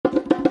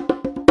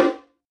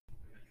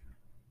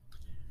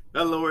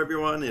Hello,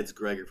 everyone. It's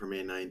Gregor from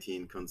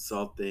A19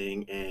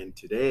 Consulting, and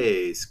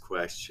today's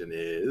question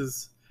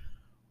is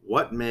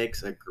what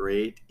makes a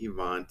great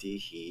Ivanti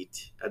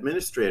Heat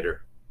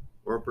administrator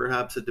or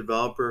perhaps a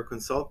developer or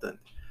consultant?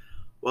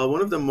 Well,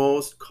 one of the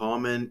most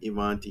common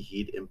Ivanti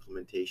Heat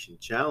implementation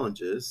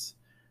challenges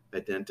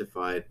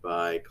identified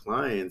by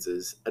clients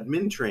is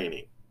admin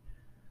training.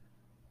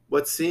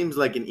 What seems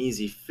like an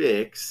easy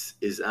fix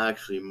is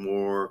actually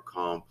more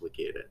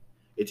complicated.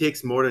 It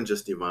takes more than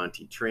just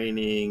Ivanti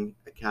training,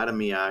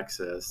 academy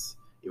access,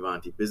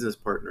 Ivanti business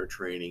partner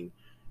training,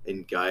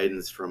 and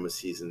guidance from a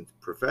seasoned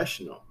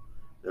professional.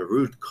 The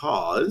root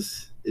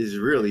cause is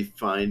really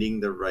finding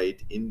the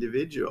right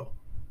individual.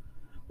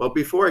 But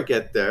before I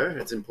get there,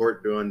 it's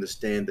important to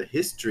understand the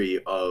history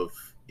of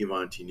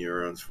Ivanti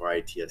Neurons for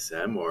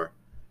ITSM or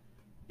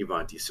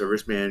Ivanti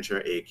Service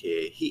Manager,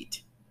 aka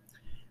HEAT.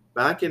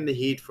 Back in the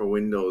heat for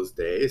Windows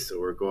days, so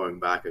we're going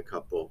back a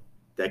couple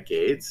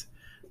decades,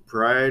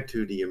 prior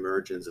to the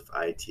emergence of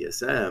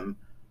ITSM,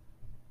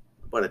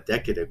 about a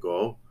decade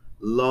ago,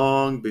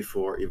 long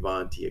before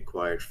Ivanti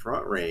acquired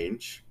Front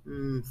Range,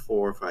 4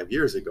 or 5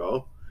 years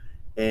ago,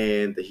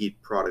 and the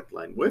Heat product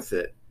line with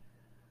it,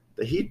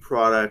 the Heat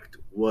product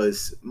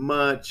was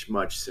much,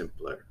 much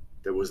simpler.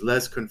 There was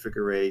less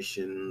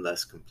configuration,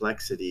 less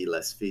complexity,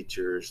 less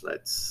features,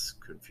 less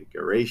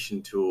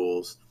configuration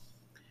tools,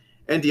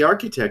 and the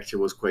architecture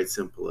was quite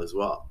simple as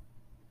well.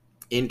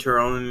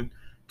 Internal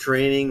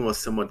training was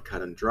somewhat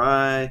cut and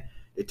dry.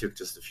 It took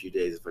just a few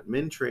days of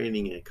admin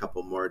training and a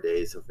couple more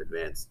days of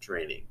advanced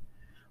training.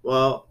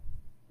 Well,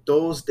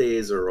 those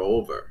days are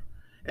over.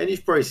 And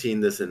you've probably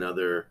seen this in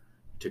other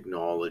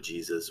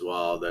technologies as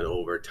well that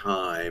over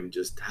time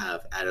just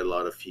have added a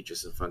lot of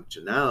features and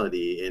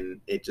functionality, and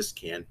it just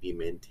can't be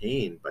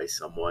maintained by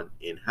someone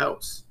in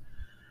house.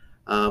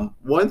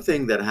 One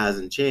thing that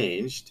hasn't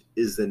changed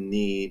is the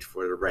need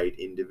for the right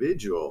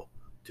individual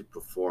to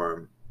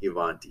perform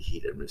Ivanti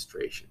Heat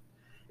administration.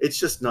 It's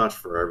just not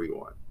for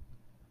everyone.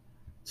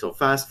 So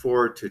fast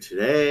forward to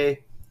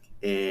today,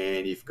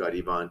 and you've got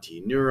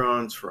Ivanti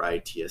Neurons for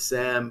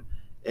ITSM,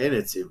 and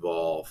it's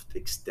evolved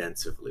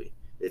extensively.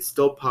 It's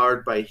still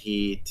powered by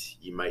Heat.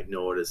 You might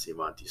know it as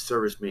Ivanti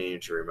Service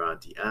Manager,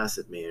 Ivanti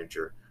Asset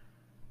Manager.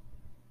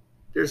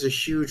 There's a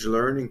huge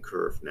learning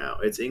curve now.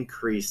 It's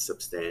increased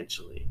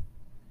substantially.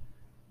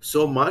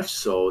 So much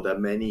so that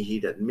many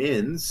Heat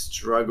admins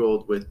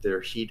struggled with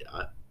their Heat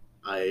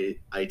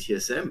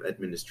ITSM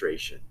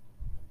administration.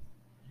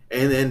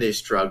 And then they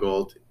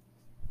struggled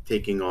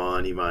taking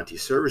on Ivanti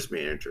Service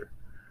Manager,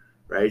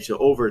 right? So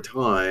over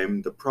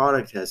time, the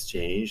product has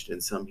changed,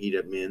 and some Heat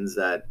admins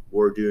that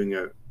were doing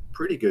a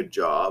pretty good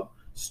job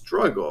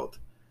struggled.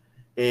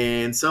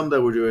 And some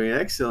that were doing an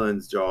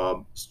excellent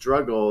job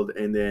struggled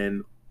and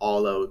then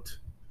all out,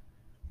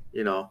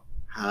 you know,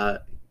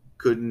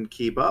 couldn't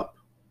keep up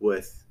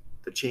with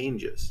the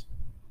changes.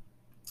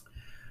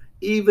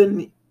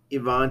 Even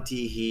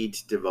Ivanti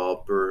Heat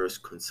developers,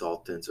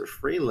 consultants, or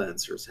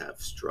freelancers have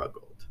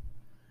struggled.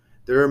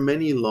 There are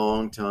many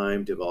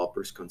long-time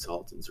developers,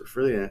 consultants, or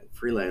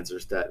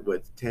freelancers that,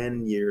 with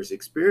 10 years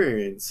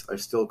experience, are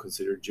still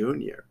considered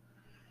junior.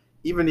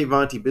 Even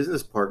Ivanti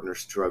business partners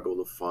struggle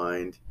to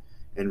find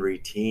and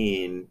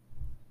retain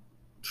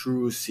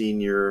true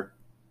senior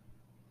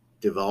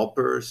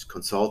developers,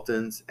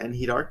 consultants, and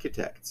Heat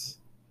architects.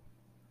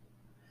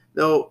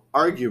 Though,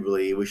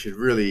 arguably, we should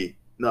really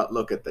not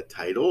look at the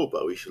title,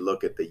 but we should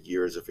look at the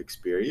years of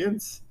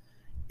experience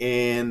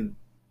and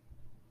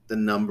the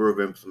number of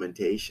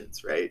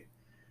implementations, right?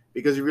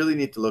 Because you really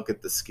need to look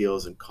at the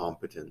skills and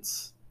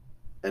competence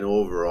and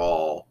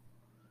overall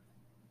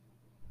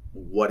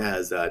what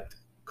has that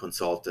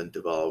consultant,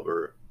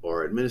 developer,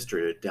 or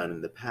administrator done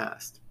in the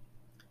past.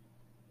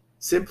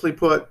 Simply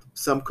put,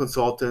 some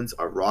consultants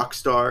are rock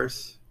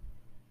stars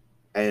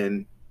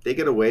and they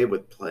get away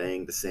with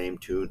playing the same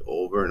tune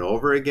over and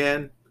over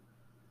again,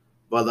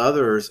 while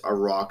others are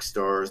rock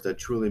stars that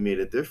truly made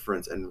a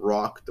difference and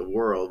rocked the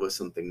world with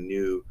something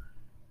new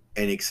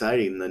and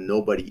exciting that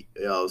nobody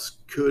else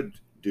could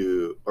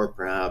do or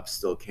perhaps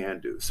still can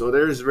do. So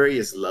there's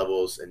various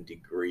levels and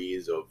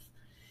degrees of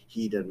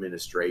heat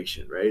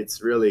administration, right?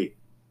 It's really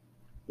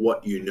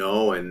what you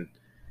know,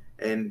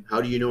 and how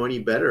do you know any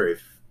better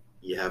if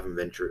you haven't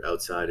ventured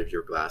outside of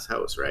your glass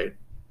house, right?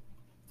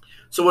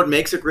 So what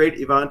makes a great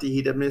Ivanti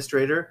heat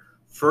administrator?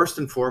 First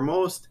and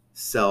foremost,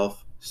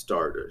 self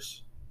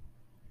starters.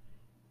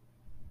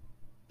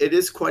 It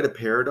is quite a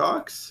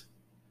paradox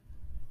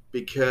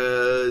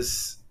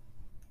because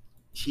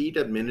heat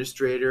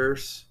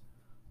administrators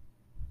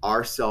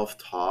are self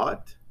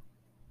taught,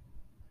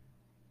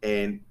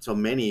 and so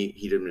many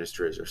heat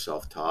administrators are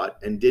self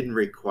taught and didn't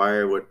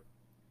require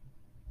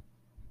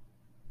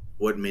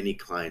what many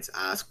clients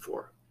ask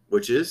for,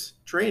 which is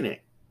training.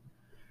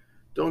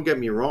 Don't get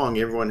me wrong,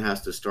 everyone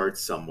has to start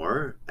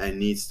somewhere and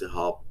needs to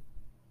help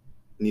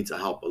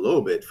a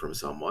little bit from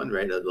someone,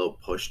 right? A little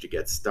push to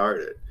get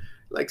started,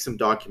 like some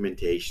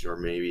documentation or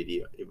maybe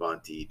the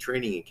Ivanti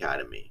Training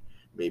Academy,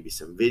 maybe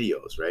some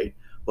videos, right?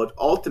 But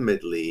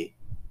ultimately,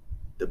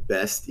 the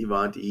best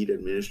Ivanti Heat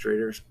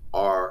administrators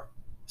are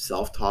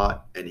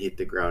self-taught, and hit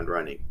the ground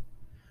running.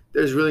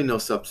 There's really no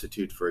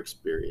substitute for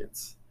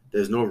experience.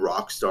 There's no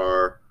rock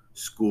star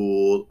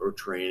school or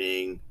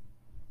training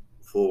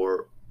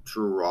for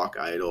true rock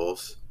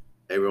idols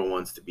everyone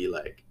wants to be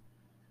like.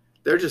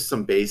 They're just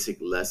some basic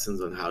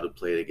lessons on how to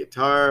play the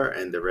guitar,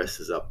 and the rest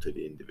is up to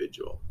the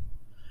individual.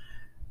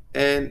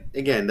 And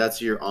again,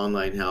 that's your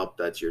online help,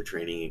 that's your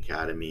training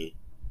academy.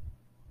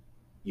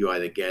 You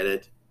either get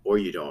it or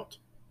you don't.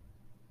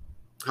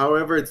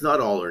 However, it's not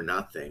all or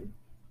nothing,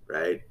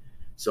 right?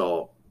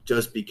 So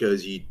just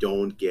because you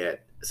don't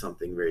get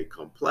something very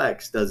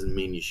complex doesn't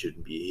mean you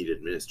shouldn't be a heat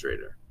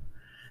administrator.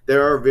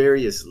 There are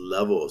various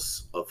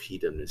levels of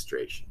heat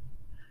administration,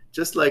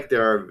 just like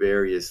there are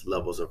various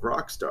levels of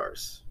rock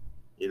stars.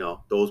 You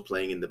know, those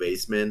playing in the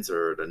basements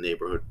or the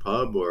neighborhood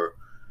pub or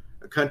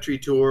a country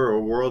tour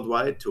or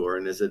worldwide tour.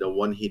 And is it a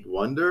one hit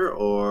wonder,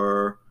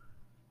 or,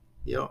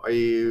 you know, are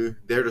you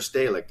there to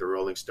stay like the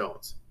Rolling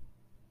Stones?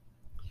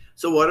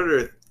 So, what are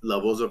the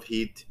levels of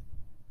heat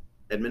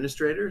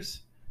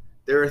administrators?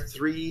 There are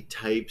three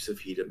types of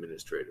heat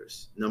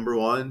administrators. Number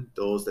one,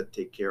 those that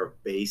take care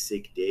of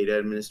basic data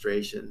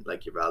administration,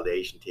 like your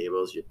validation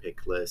tables, your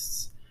pick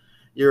lists,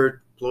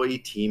 your employee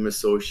team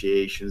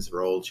associations,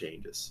 role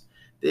changes.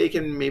 They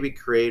can maybe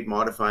create,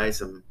 modify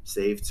some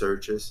saved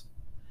searches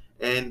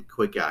and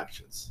quick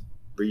actions.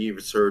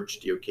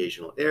 Research the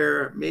occasional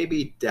error,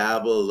 maybe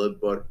dabble a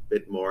little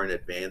bit more in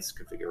advanced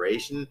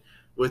configuration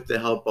with the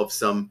help of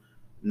some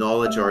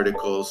knowledge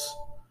articles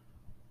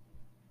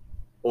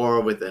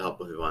or with the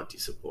help of Ivanti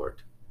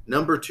support.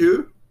 Number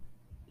two,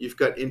 you've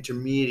got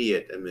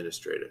intermediate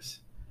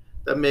administrators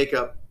that make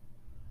up,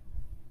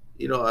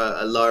 you know,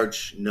 a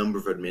large number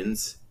of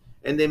admins,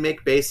 and they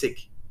make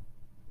basic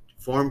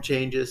form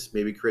changes,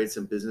 maybe create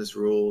some business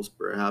rules,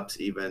 perhaps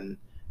even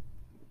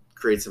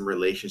create some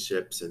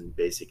relationships and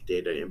basic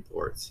data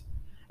imports.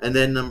 And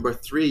then number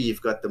three,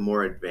 you've got the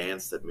more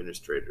advanced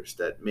administrators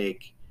that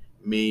make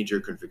major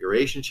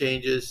configuration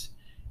changes,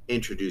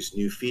 introduce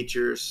new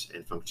features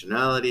and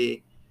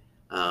functionality,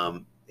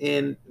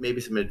 and maybe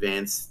some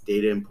advanced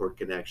data import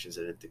connections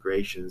and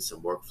integrations,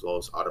 some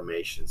workflows,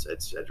 automations,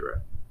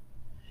 etc.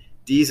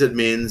 These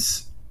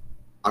admins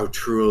are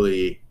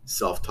truly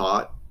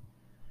self-taught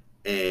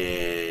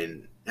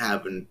and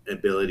have an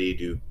ability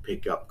to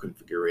pick up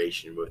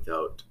configuration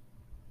without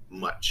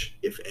much,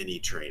 if any,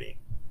 training.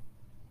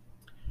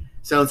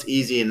 Sounds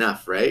easy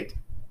enough, right?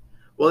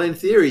 Well, in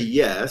theory,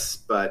 yes,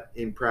 but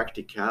in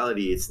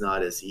practicality, it's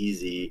not as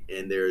easy.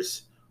 And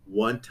there's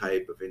one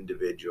type of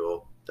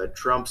individual that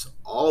trumps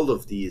all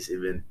of these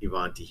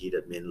Ivanti heat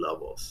admin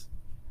levels,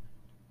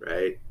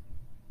 right?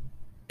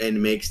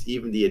 And makes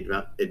even the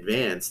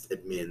advanced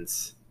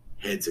admins'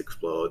 heads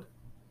explode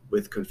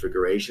with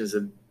configurations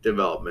and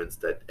developments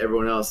that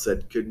everyone else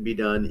said couldn't be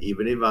done,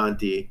 even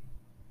Ivanti,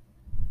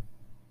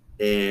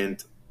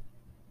 and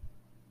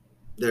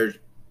they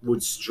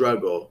would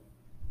struggle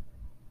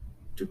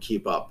to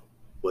keep up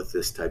with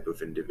this type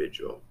of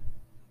individual.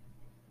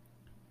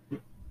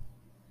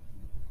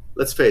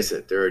 Let's face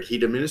it, there are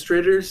heat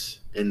administrators,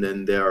 and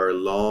then there are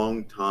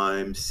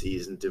long-time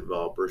seasoned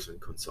developers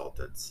and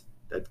consultants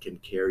that can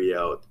carry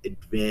out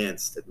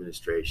advanced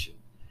administration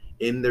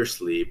in their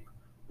sleep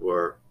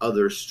where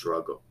others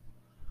struggle.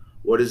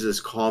 What is as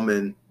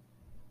common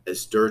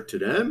as dirt to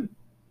them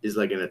is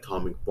like an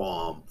atomic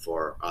bomb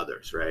for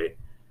others, right?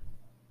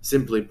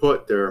 Simply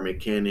put, there are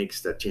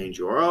mechanics that change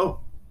your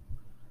oil.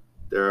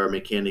 There are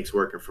mechanics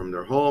working from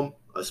their home,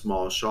 a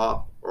small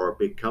shop, or a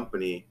big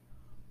company,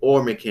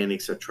 or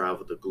mechanics that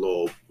travel the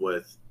globe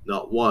with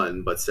not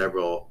one, but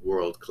several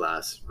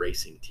world-class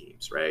racing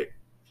teams, right?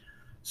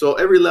 So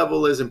every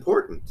level is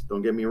important.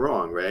 Don't get me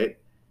wrong, right?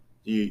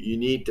 You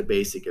need the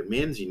basic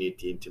admins, you need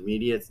the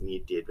intermediates, you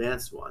need the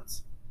advanced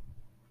ones.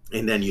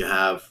 And then you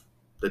have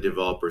the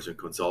developers and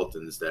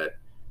consultants that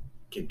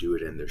can do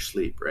it in their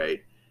sleep,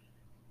 right?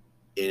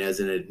 And as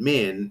an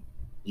admin,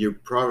 you're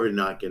probably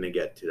not going to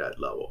get to that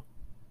level.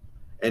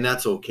 And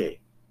that's okay,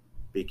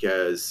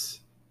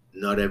 because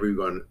not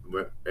everyone,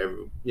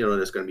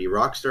 there's going to be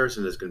rock stars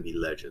and there's going to be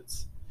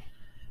legends.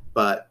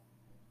 But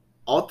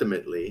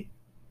ultimately,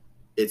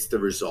 it's the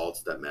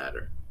results that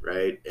matter,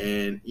 right?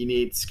 And you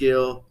need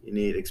skill, you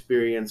need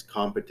experience,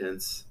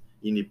 competence,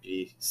 you need to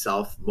be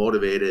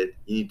self-motivated,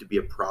 you need to be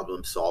a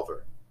problem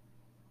solver.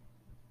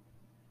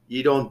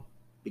 You don't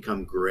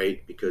become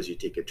great because you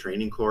take a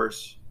training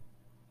course.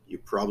 You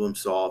problem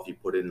solve, you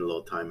put in a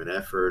little time and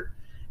effort,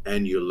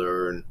 and you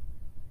learn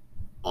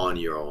on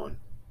your own.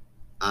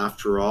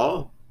 After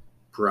all,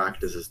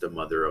 practice is the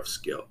mother of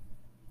skill.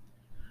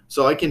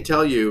 So I can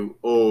tell you,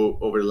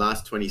 over the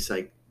last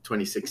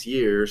 26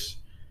 years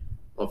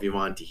of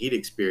Ivanti Heat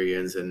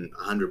experience and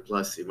 100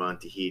 plus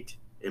Ivanti Heat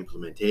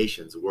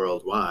implementations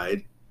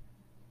worldwide,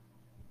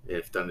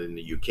 I've done it in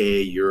the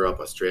UK, Europe,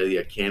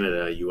 Australia,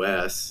 Canada,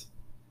 US.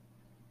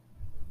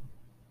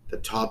 The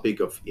topic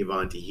of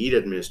Ivanti Heat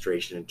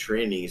administration and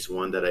training is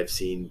one that I've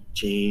seen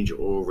change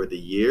over the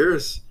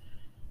years,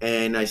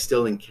 and I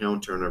still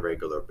encounter on a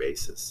regular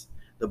basis.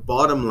 The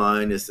bottom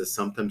line is that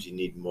sometimes you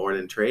need more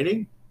than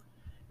training,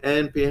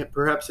 And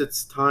perhaps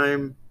it's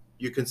time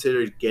you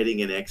consider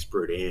getting an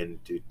expert in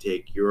to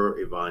take your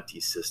Ivanti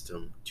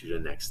system to the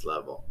next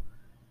level.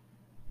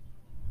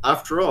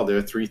 After all, there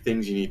are three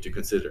things you need to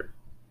consider.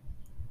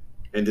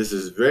 And this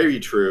is very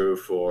true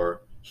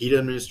for heat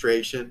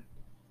administration,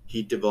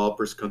 heat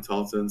developers,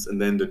 consultants,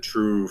 and then the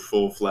true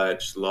full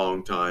fledged,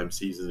 long time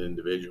seasoned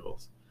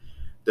individuals.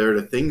 There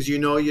are the things you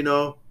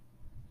know,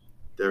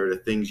 there are the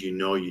things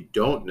you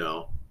don't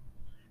know,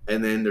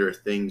 and then there are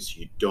things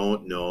you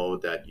don't know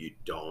that you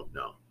don't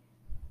know.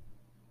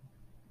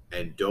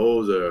 And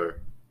those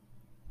are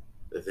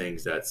the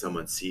things that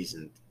someone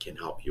seasoned can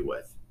help you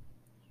with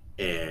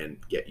and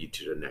get you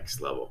to the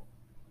next level.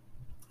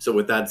 So,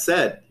 with that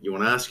said, you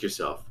want to ask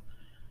yourself,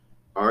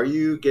 are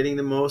you getting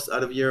the most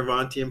out of your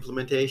Avanti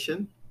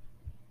implementation?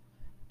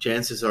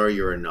 Chances are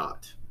you're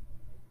not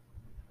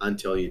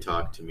until you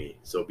talk to me.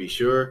 So, be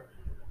sure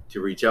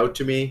to reach out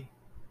to me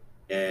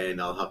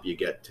and I'll help you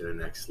get to the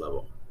next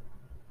level.